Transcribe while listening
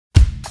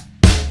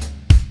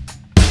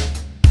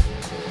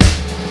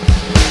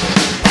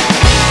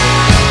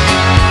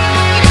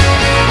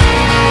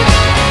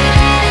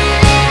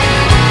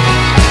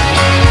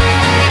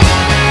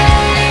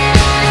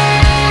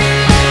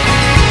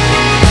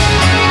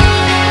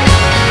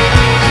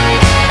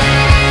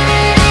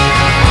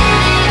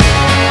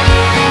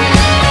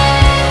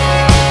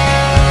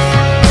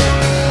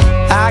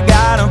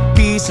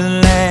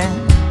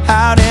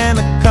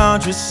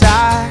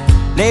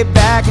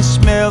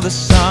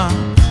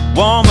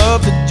warm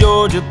up the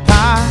Georgia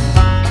pie.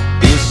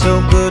 Feels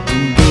so good to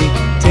be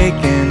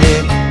taking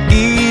it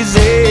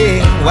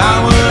easy. Why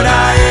would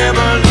I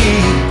ever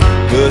leave?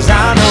 'Cause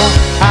I know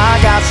I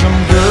got some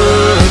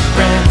good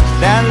friends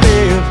that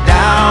live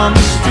down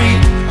the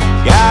street.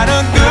 Got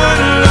a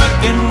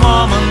good-looking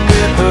woman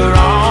with her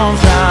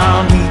arms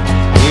around me.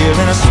 Here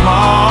in a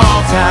small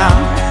town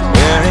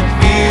where it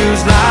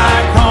feels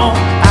like home.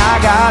 I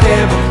got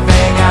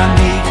everything I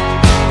need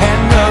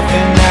and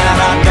nothing that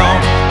I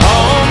don't.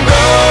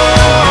 Homegrown,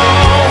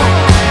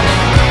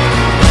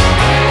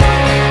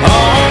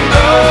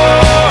 homegrown.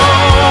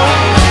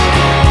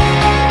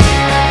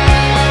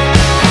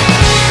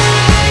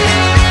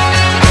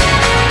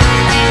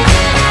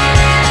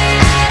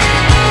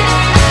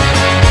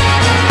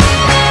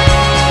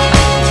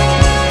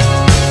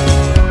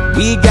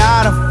 We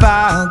got a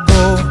fire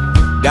go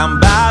down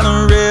by the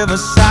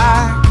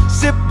riverside.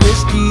 Sip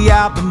whiskey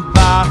out the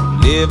bar,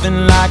 living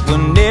like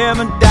we'll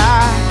never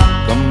die.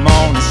 Come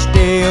on and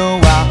stay a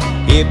while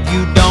if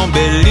you don't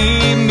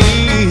believe me.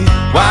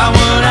 Why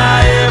would I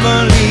ever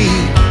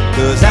leave?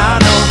 'Cause I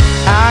know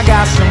I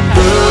got some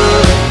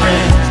good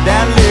friends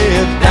that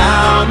live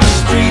down the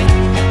street.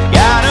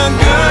 Got a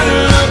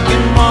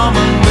good-looking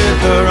woman with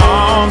her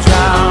arms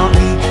round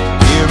me.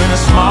 Here in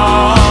a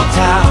small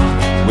town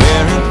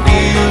where it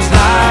feels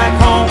like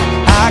home.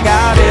 I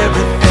got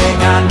everything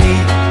I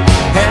need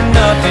and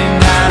nothing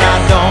that I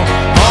don't.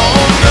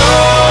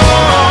 Homegrown,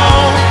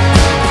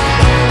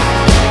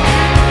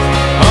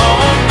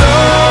 homegrown,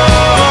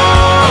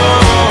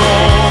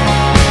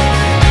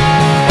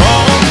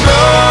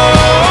 homegrown,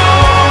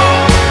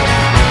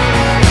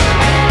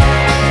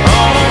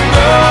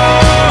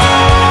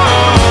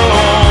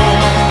 homegrown.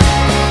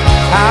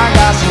 I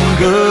got some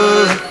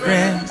good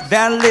friends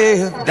that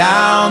live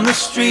down the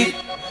street.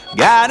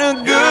 Got a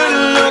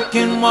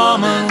good-looking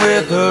woman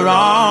with her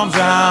arms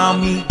around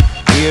me.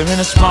 Here in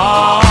a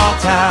small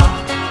town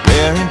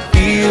where it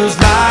feels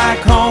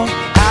like home.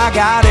 I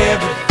got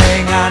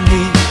everything I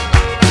need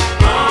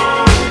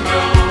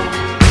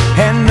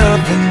and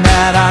nothing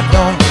that I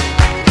don't.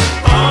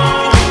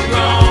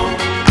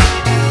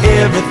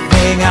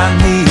 Everything I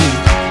need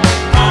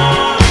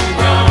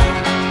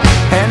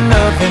and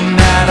nothing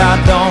that I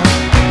don't.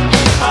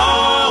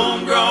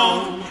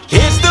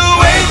 It's the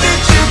way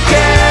that you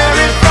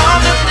carry from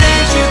the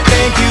things you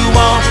think you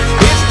want.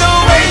 It's the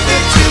way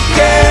that you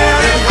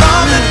carry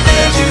from the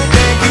things you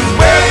think you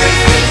wear.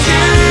 It's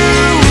you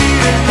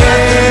even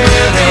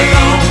carry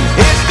on.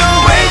 It's the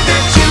way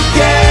that you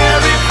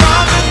carry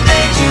from the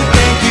things you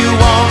think you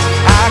want.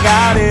 I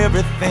got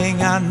everything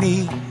I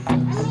need,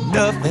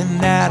 nothing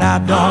that I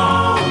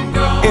don't.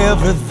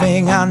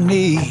 Everything I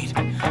need,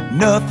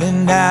 nothing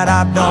that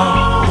I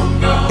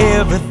don't.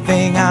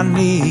 Everything I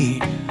need,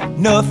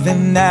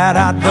 nothing that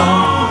I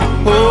don't.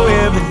 Oh,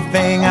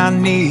 everything I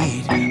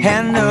need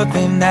and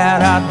nothing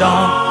that I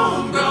don't.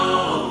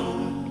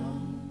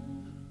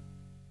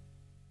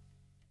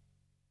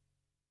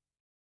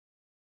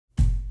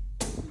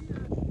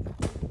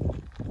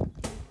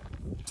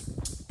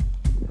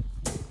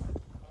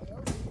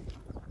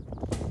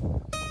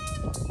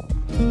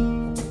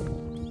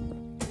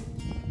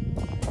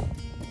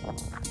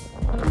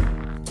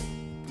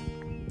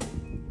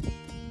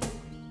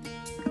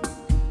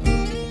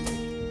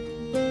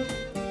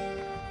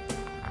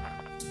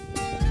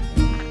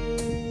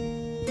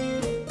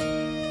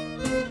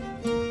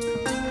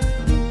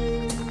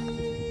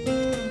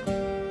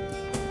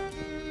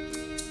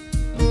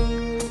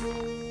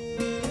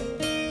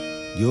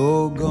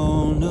 You're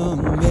gonna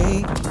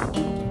make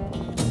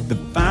the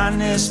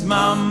finest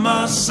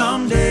mama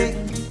someday.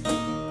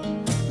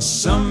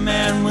 Some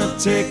man will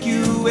take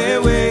you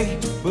away,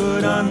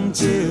 but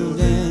until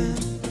then,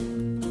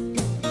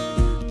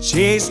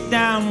 chase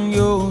down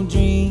your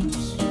dreams,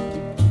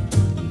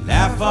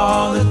 laugh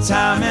all the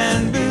time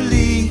and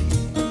believe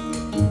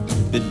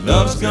that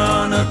love's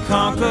gonna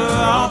conquer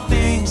all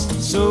things.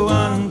 So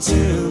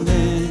until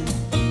then,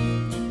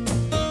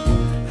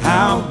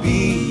 I'll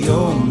be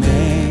your man.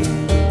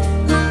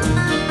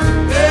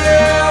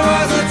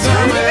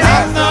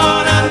 I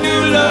thought I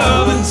knew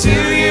love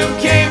until you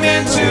came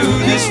into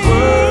this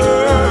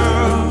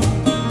world.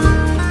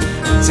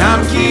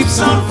 Time keeps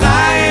on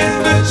flying,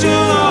 but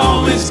you're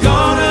always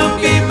gonna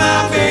be my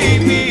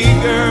baby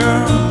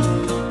girl.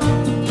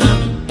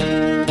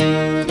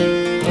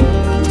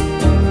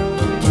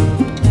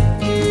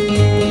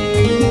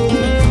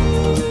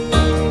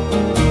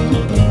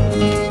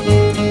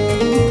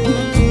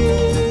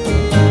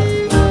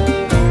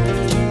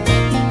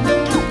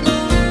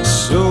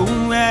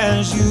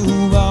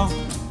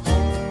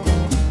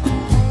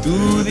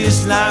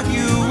 Life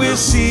you will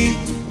see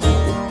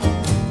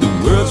the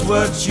world's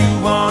what you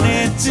want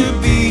it to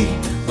be,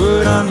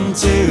 but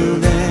until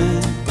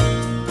then,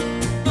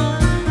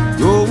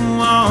 go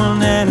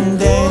on and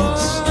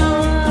dance,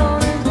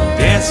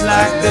 dance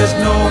like there's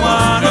no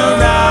one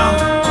around.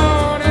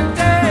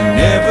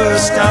 Never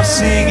stop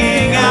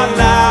singing out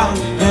loud,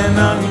 and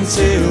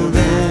until then,